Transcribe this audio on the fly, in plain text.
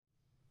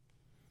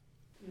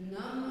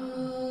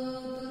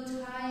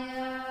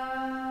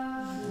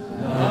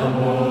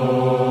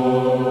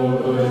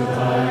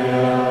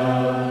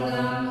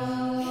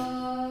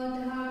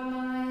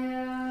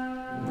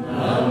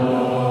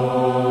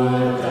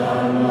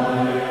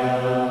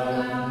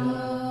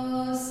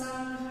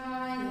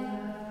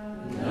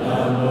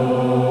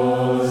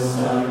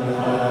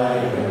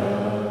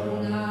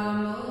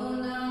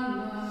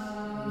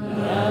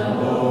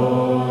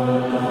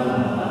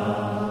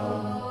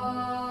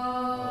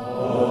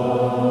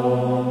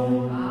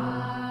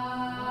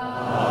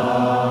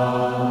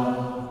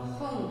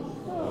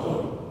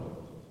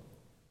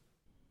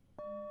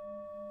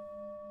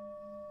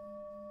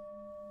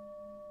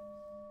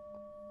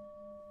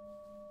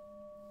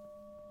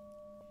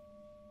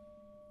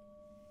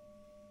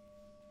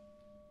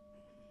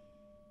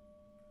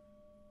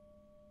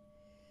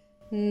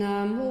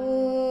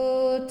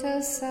Namo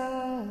tassa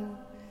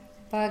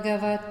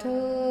bhagavato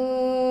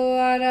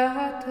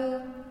arahato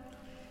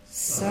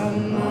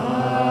samma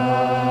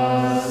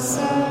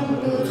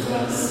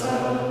sambuddhassa.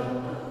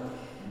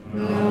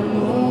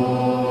 Namo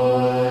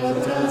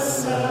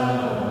tassa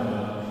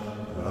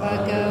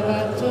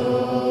bhagavato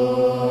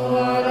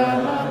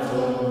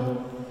arahato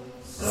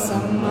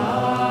samma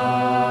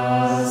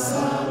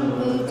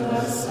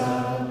sambuddhassa.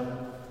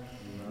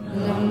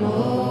 Namo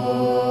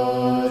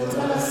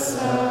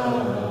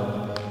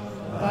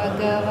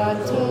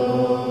Bhagavato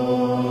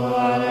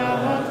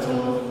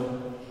arahato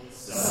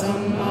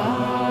samma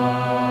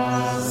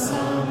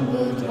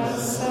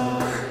sambuddhassa.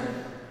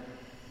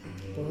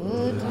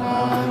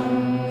 Buddhang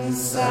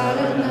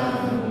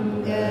saranang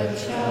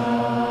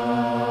gacchami,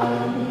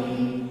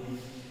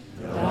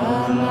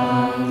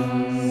 dhammang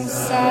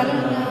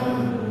saranang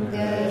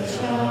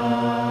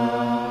gacchami,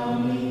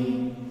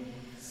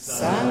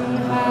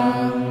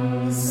 sanghang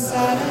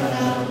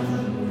saranang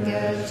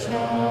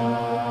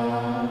gacchami.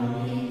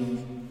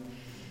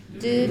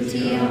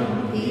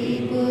 Dutiyampi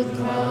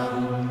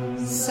buddhang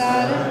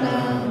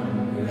saranang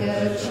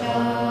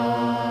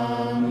gacchami,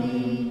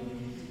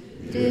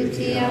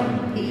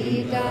 dutiyampi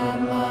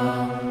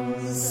dhammang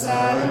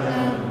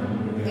saranang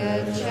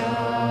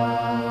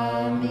gacchami,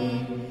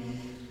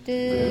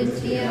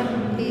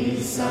 dutiyampi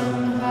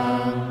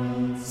sanghang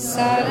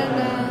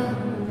saranang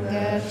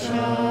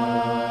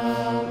gacchami,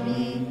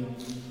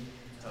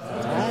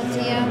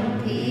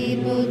 tatiyampi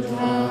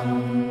buddhang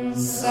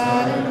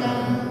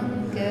saranang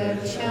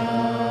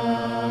gacchami,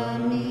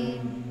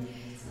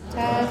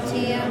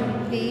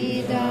 tatiyampi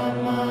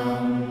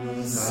dhammang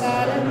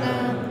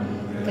saranang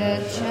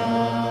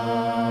gacchami,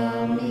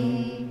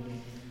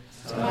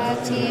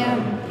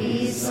 tatiyampi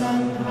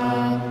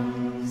sanghang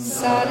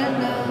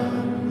saranang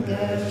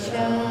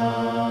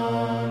gacchami.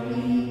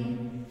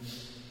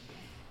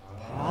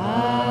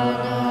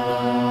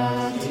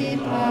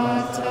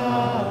 Panatipata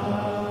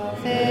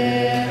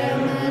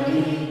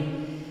veramani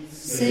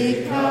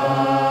sikkhapadam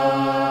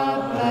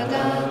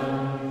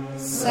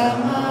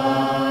samadhiyami.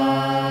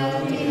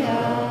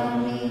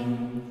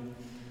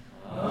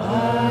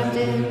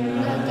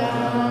 Adinadana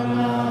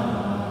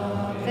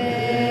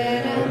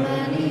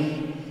veramani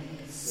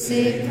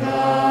sikkhapadam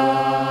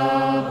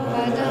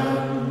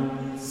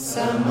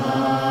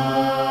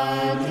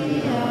samadhiyami.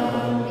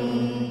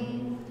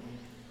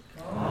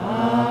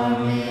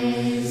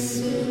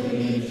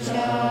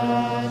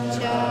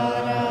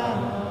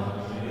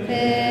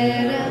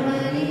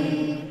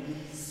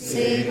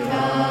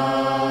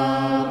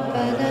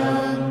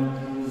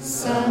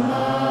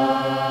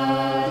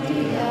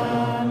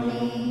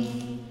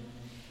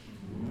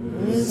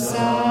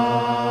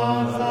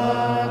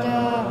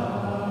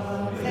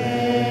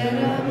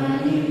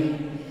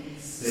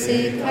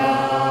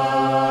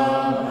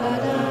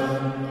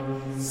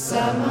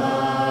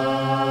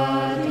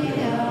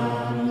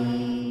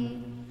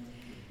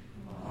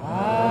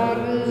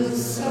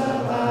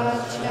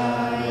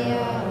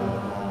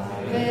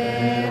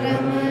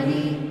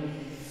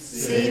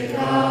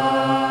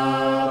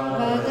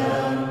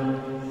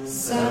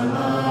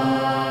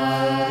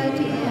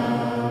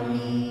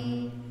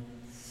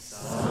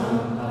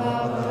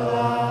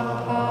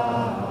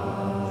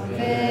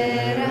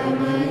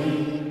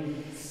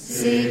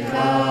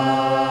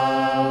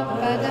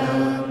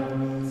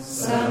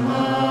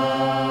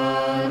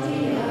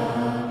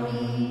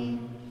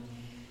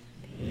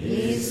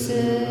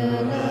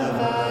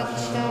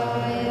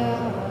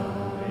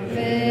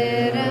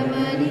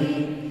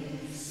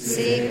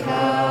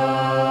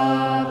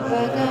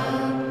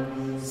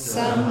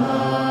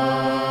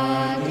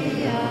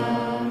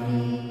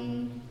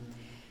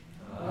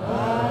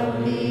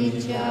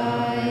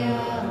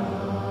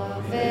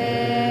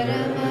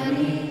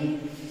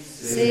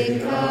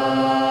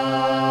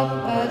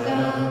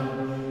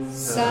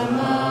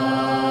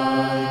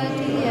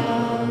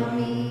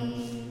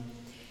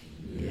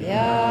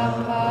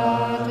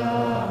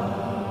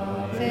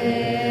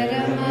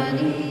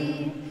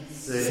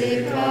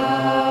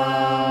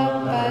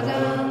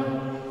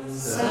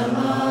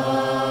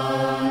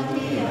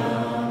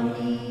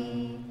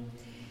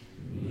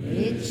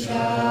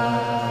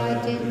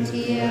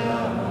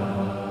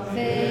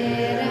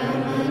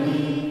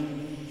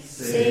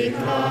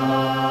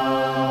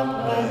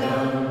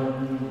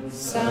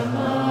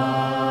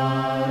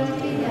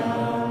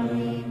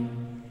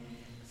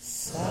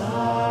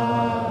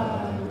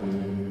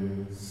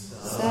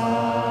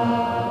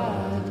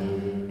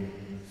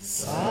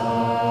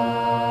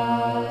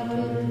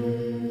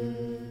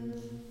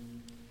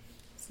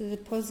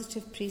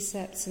 positive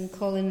precepts and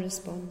call and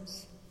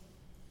response.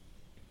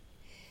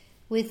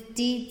 With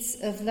deeds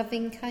of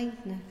loving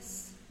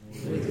kindness.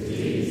 With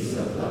deeds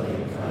of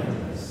loving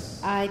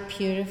kindness. I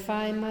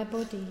purify my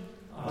body.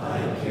 I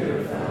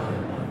purify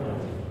my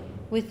body.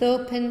 With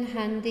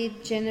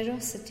open-handed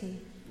generosity.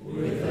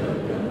 With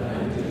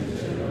open-handed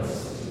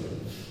generosity.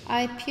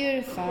 I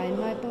purify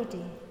my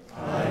body.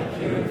 I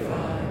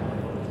purify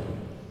my body.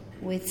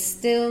 With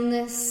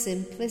stillness,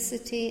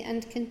 simplicity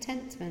and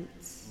contentment.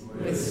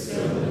 With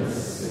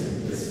stillness,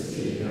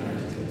 simplicity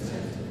and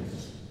contentment.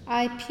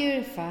 I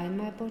purify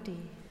my body.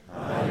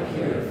 I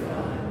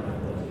purify my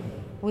body.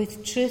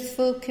 With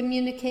truthful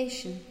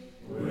communication.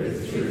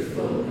 With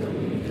truthful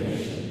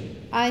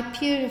communication. I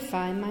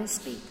purify my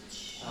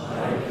speech.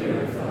 I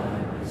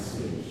purify my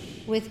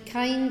speech. With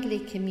kindly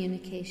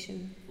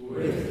communication.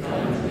 With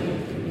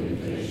kindly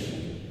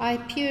communication. I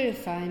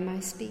purify my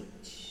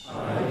speech.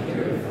 I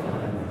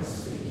purify my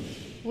speech.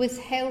 With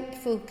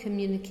helpful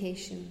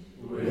communication.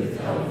 With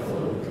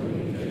helpful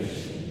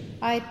communication.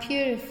 I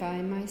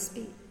purify my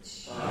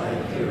speech. I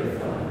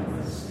purify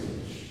my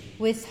speech.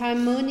 With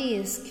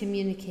harmonious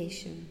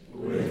communication.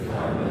 With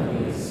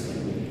harmonious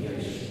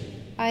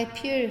communication. I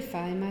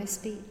purify my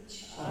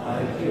speech.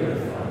 I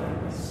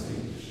purify my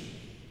speech.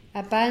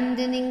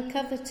 Abandoning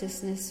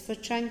covetousness for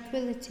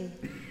tranquility.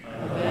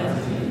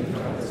 Abandoning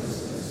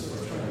covetousness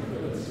for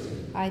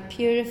tranquility. I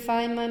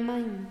purify my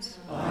mind.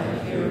 I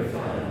purify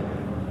my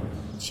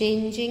mind.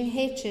 Changing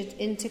hatred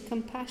into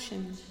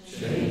compassion.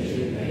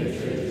 Changing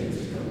hatred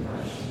into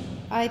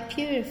compassion. I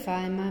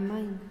purify my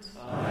mind.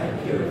 I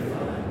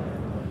purify my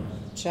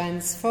mind.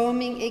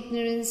 Transforming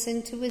ignorance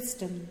into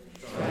wisdom.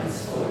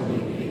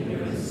 Transforming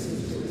ignorance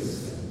into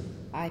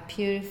wisdom. I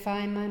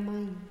purify my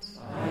mind.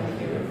 I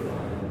purify my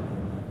mind.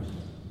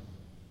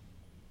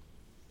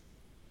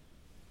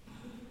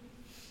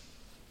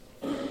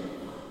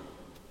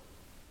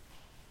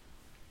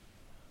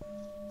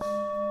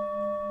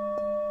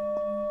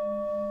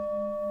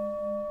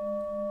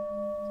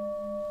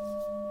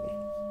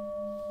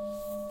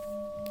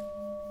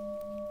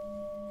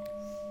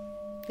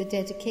 The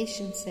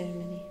dedication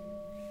ceremony.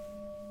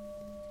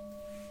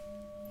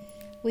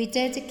 We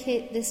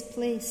dedicate this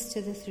place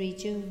to the three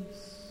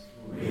jewels.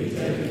 We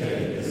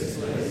dedicate this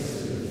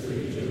place to the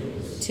three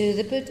jewels. To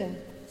the Buddha.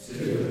 To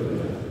the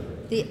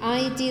Buddha. The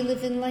ideal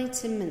of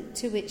enlightenment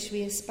to which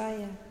we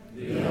aspire.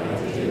 The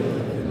ideal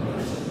of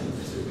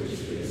enlightenment to which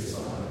we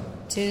aspire.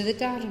 To the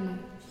Dharma.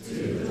 To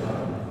the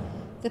Dharma.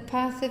 The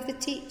path of the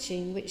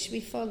teaching which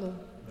we follow.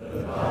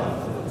 The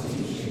path of the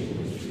teaching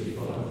which we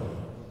follow.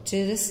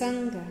 To the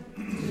Sangha.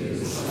 To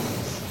the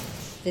Sangha.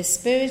 The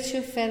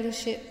spiritual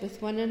fellowship with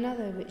one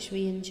another which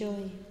we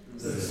enjoy.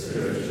 The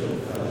spiritual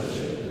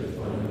fellowship with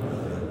one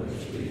another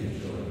which we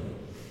enjoy.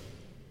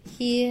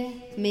 Here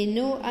may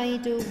no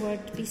idle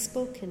word be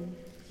spoken.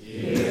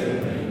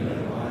 Here may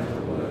no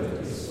idle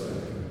word be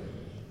spoken.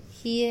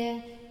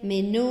 Here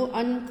may no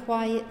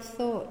unquiet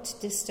thought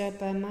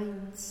disturb our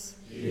minds.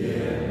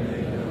 Here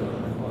may no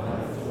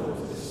unquiet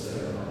thought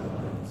disturb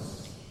our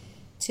minds.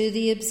 To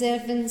the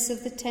observance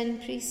of the 10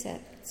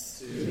 precepts.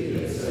 To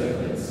the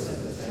observance of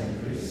the 10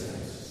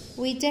 precepts.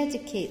 We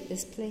dedicate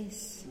this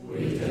place.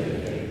 We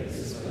dedicate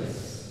this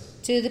place.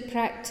 To the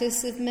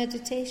practice of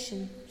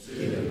meditation. To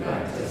the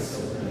practice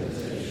of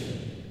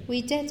meditation.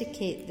 We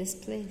dedicate this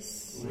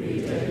place.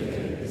 We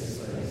dedicate this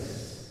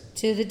place.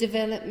 To the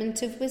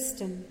development of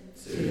wisdom.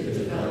 To the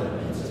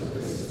development of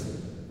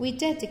wisdom. We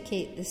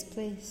dedicate this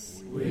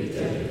place. We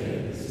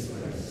dedicate this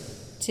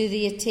place. To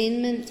the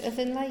attainment of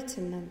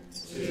enlightenment.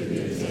 To the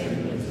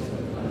attainment of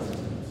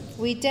enlightenment.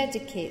 We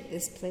dedicate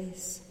this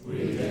place.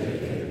 We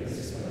dedicate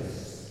this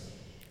place.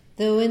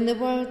 Though in the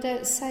world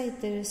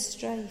outside there is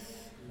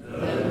strife.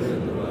 Though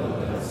in the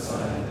world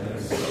outside there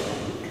is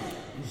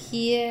strife.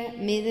 Here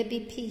may there be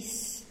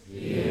peace.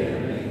 Here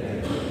may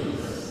there be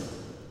peace.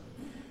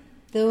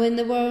 Though in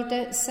the world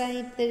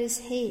outside there is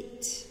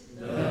hate.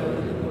 Though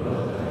in the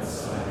world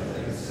outside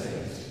there is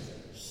hate.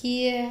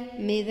 Here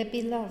may there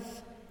be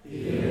love.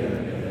 Here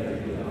may there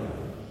be love.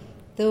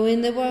 Though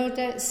in the world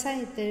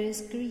outside there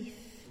is grief.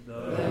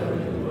 Though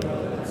in the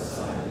world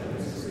outside there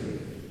is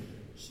grief.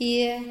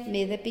 Here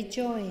may there be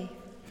joy.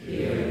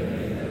 Here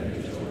may there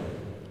be joy.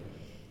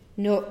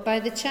 Not by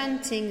the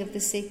chanting of the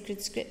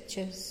sacred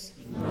scriptures.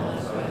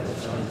 Not by the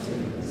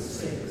chanting of the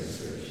sacred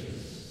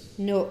scriptures.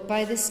 Not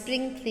by the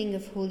sprinkling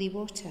of holy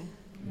water.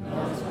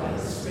 Not by the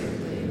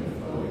sprinkling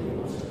of holy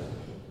water.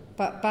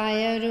 But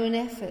by our own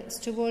efforts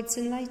towards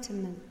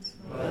enlightenment.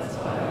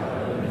 But by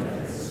our own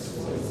efforts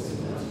towards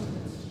enlightenment.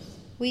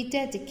 We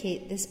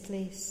dedicate this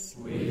place.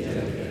 We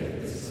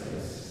dedicate this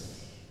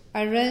place.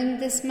 Around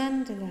this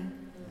mandala.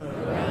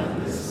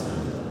 Around this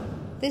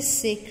mandala. This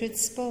sacred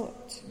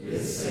spot.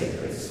 This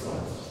sacred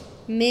spot.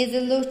 May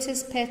the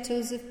lotus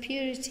petals of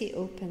purity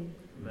open.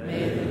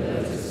 May the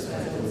lotus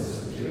petals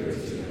of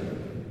purity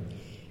open.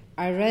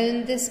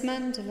 Around this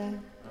mandala.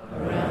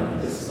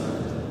 Around this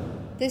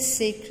mandala. This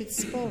sacred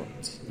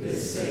spot.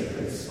 This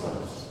sacred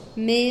spot.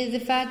 May the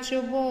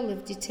Vajra wall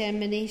of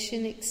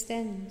determination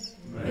extend.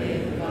 May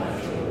the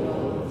Bhaja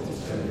wall of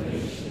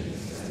determination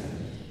extend.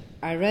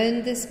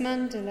 around this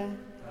mandala,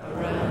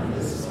 around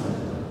this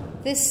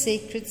mandala, this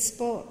sacred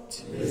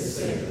spot. this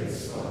sacred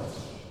spot.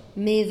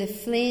 May the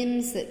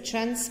flames that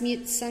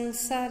transmute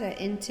samsara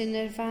into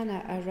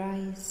nirvana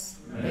arise.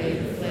 May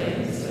the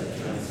flames that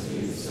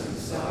transmute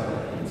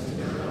samsara into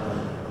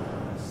nirvana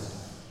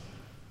arise.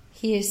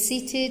 Here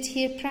seated,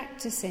 here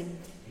practicing.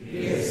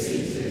 Here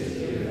seated,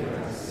 here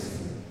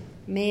practicing.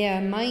 May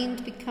our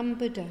mind become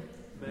Buddha.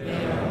 May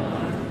our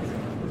mind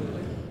become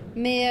Buddha.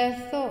 May our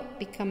thought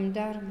become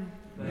Dharma.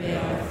 May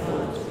our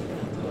thought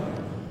become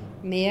Dharma.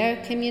 May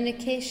our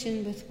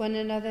communication with one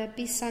another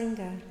be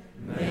Sangha.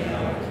 May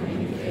our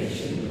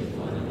communication with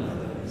one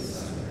another be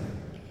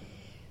Sangha.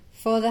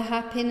 For the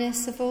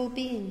happiness of all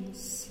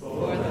beings.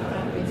 For the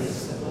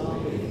happiness of all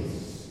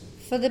beings.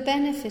 For the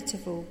benefit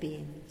of all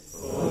beings.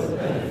 For the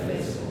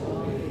benefit of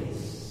all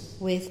beings.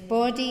 With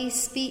body,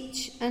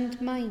 speech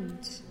and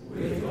mind.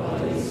 With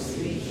body,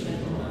 speech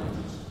and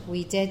mind.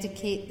 We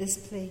dedicate this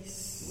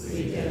place.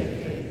 We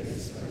dedicate